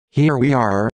Here we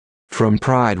are. From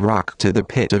Pride Rock to the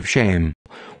pit of shame.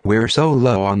 We're so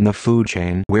low on the food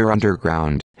chain, we're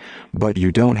underground. But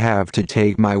you don't have to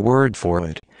take my word for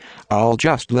it. I'll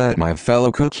just let my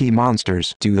fellow cookie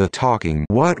monsters do the talking.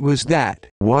 What was that?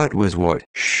 What was what?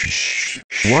 Shh.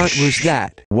 What was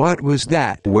that? What was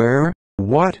that? Where?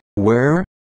 What? Where?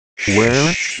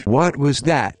 Where? What was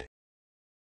that?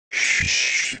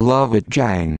 Shh. Love it,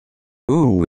 Jang.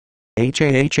 Ooh.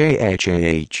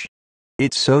 H-A-H-A-H-A-H.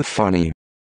 It's so funny.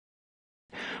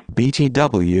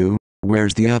 BTW,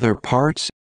 where's the other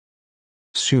parts?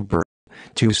 Super.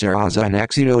 Tu seras un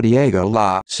éxito Diego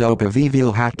la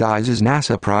sobrevivir hat dieses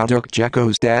NASA product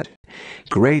Jekos det.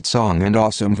 Great song and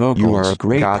awesome vocals. You are a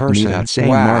great person at St.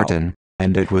 Martin.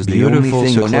 And it was the only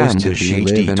thing close to the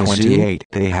HD 28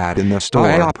 they had in the store.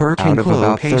 Out of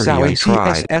about 30 I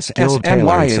tried. Gil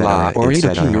Taylor said or it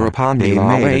they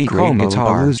made a great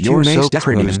guitar. You're so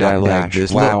pretty and I like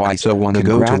this. Wow, I so want to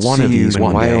go to one of these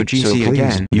one day. So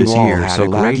please, you all had a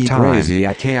great time.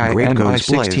 At KIM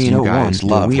 1601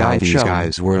 love how these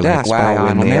guys were like wow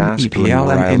when they asked people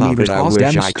where I love it. I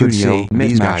wish I could see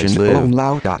these guys live.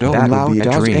 That would be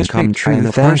a dream come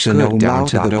true. Thanks good down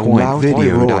to the point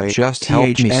video. Just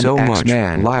helped me so much,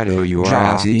 man. Lido, you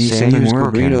are same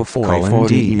working.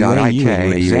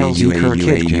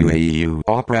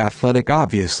 Opera Athletic,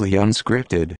 obviously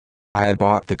unscripted. I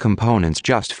bought the components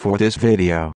just for this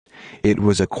video. It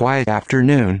was a quiet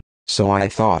afternoon, so I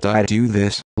thought I'd do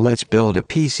this. Let's build a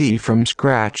PC from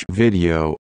scratch video.